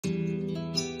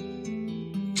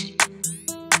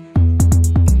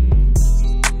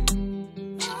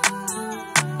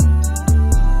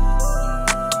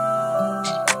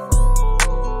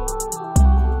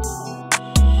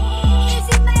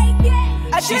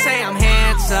say I'm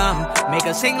handsome, make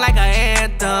her sing like an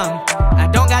anthem. I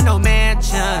don't got no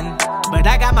mansion, but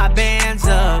I got my bands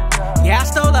up. Yeah, I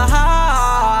stole her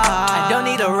heart, I don't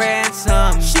need a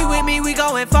ransom. She with me, we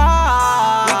going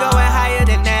far, we going higher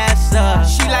than NASA.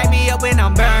 She light me up when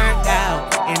I'm burnt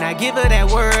out, and I give her that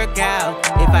workout.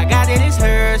 If I got it, it's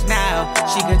hers now.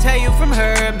 She can tell you from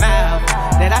her mouth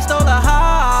that I stole her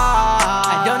heart,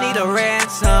 I don't need a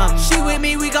ransom. She with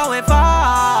me, we going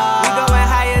far, we going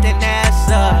higher than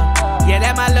NASA. Yeah,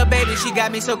 that my little baby, she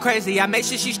got me so crazy. I make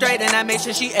sure she straight and I make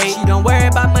sure she ate. She don't worry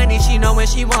about money, she know when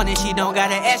she want it. She don't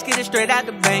gotta ask it straight out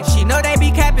the bank. She know they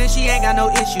be capping, she ain't got no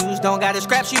issues. Don't gotta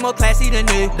scrap, she more classy than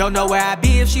me. Don't know where I'd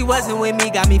be if she wasn't with me.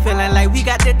 Got me feeling like we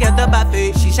got together by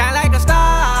fate. She shine like a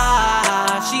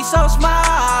star, she so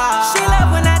smart. She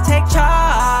love when I take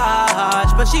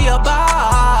charge, but she a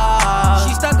boss.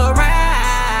 She stuck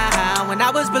around when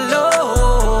I was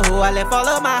below. I left all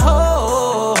of my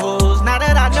hoes, now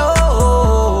that I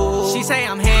know. She say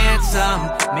I'm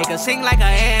handsome, make her sing like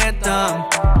an anthem.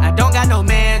 I don't got no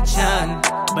mansion,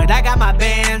 but I got my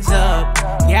bands up.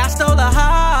 Yeah, I stole her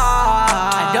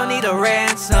heart, I don't need a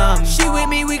ransom. She with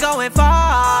me, we going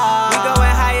far, we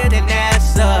going higher than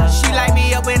NASA. She light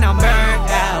me up when I'm burnt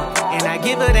out, and I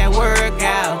give her that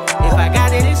workout. If I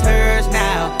got it, it's hers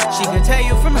now. She can tell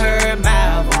you from her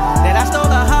mouth that I stole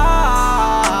her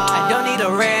heart, I don't need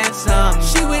a ransom.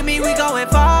 She with me, we going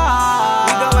far,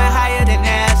 we going higher than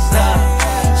NASA.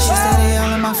 She said it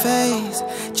all in my face,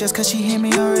 just cause she hear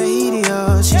me on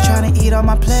radio. She tryna eat all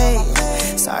my plate.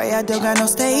 Sorry, I don't got no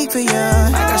steak for you.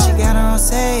 I got she got her on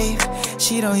safe.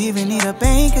 She don't even need a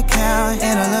bank account,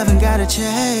 and her loving got a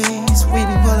chase. We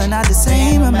be pulling out the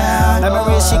same amount. Like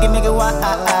my wrist, she can make it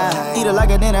wild. Eat her like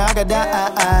a dinner, I could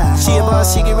die. She a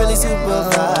boss, she can really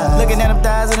supervise. Looking at them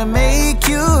thighs, it'll make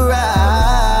you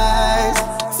rise.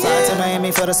 Fly to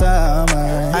Miami for the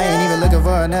summer. I ain't even looking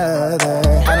for another.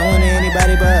 I don't want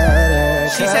anybody but her.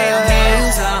 She say I'm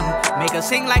handsome, make her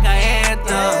sing like an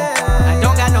anthem. I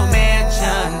don't got no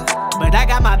mansion, but I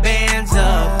got my bands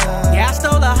up. Yeah, I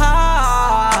stole her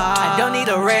heart, I don't need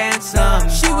a ransom.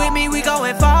 She with me, we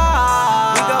going far.